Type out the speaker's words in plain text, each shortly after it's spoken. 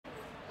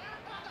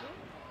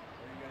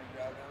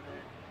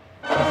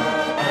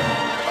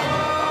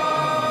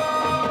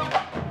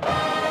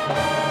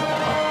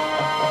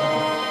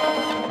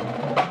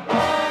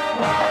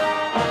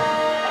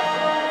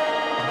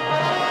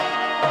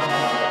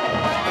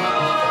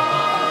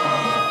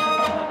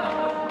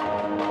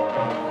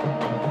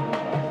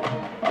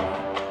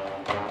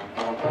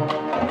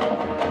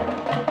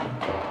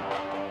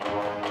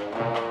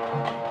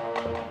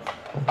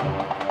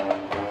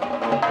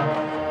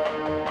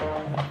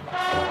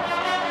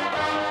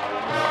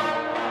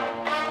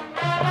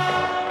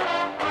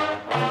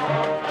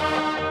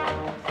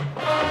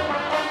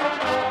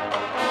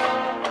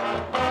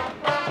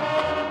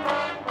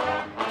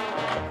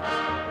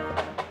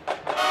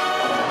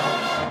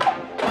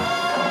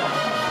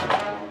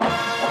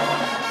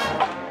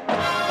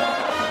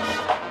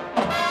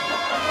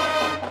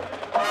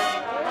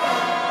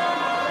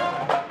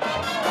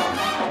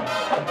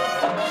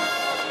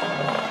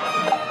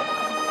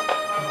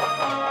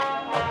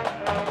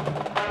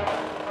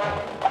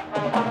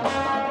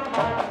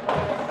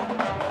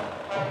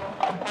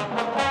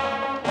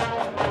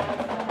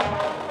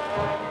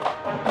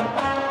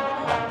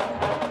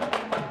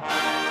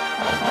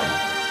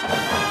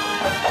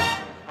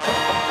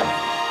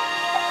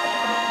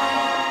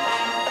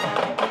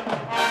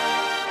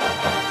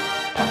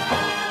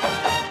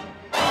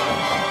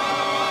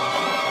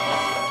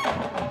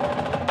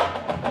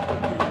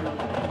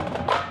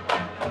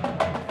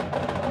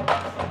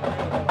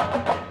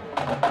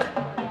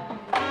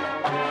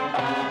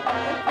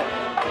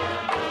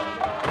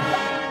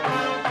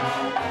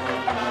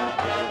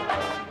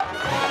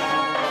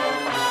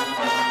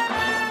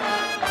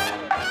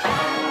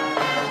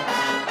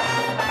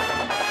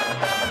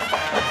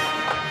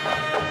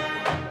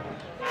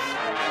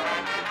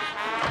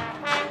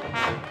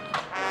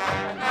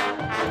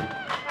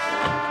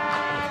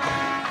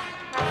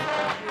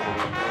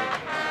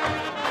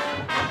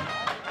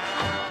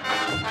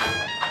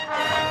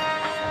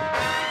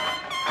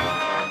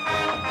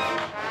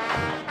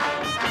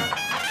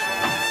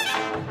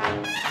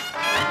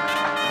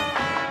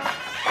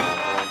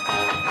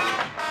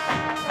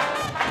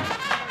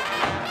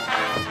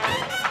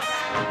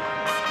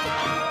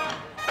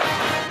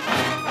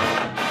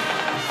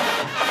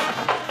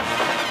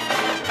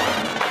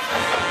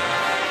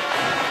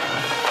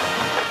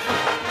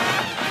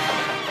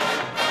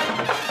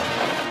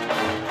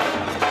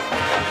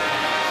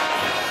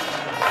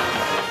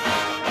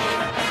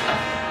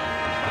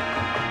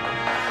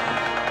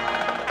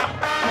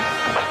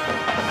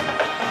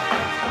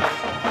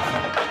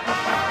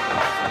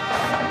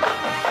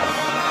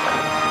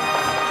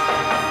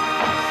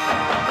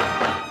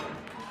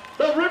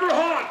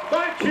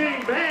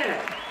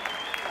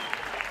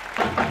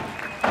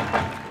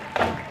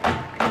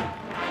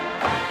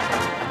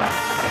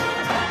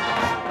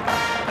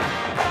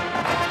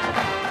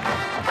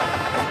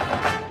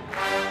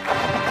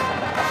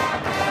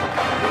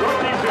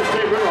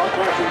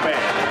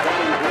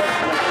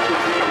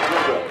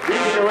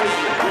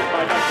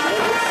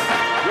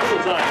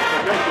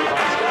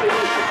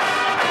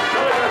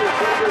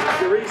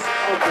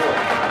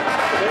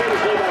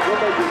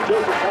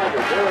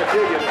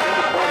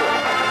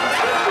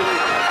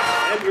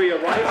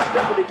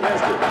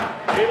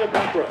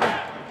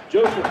Opera,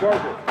 Joseph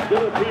Parker,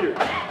 Dylan Peters,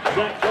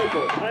 Zach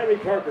Coco, Tyree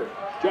Parker,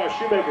 Josh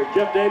Shoemaker,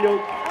 Jeff Daniel,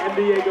 and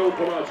Diego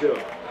Camacho.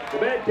 The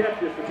band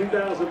captain for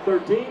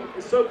 2013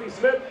 is Sophie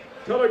Smith,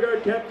 color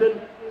guard captain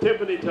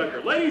Tiffany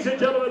Tucker. Ladies and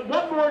gentlemen,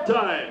 one more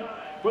time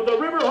for the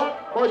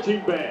Riverhawk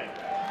Marching Band.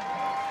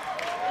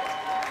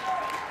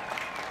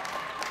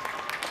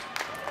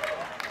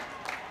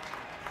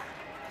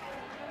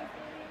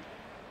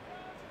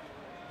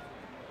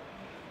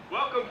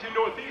 Welcome to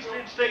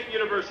Northeastern State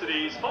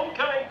University's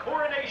Homecoming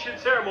Coronation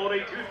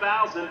Ceremony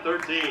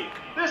 2013.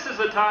 This is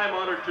a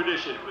time-honored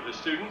tradition for the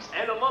students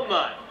and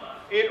alumni.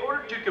 In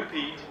order to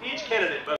compete, each candidate must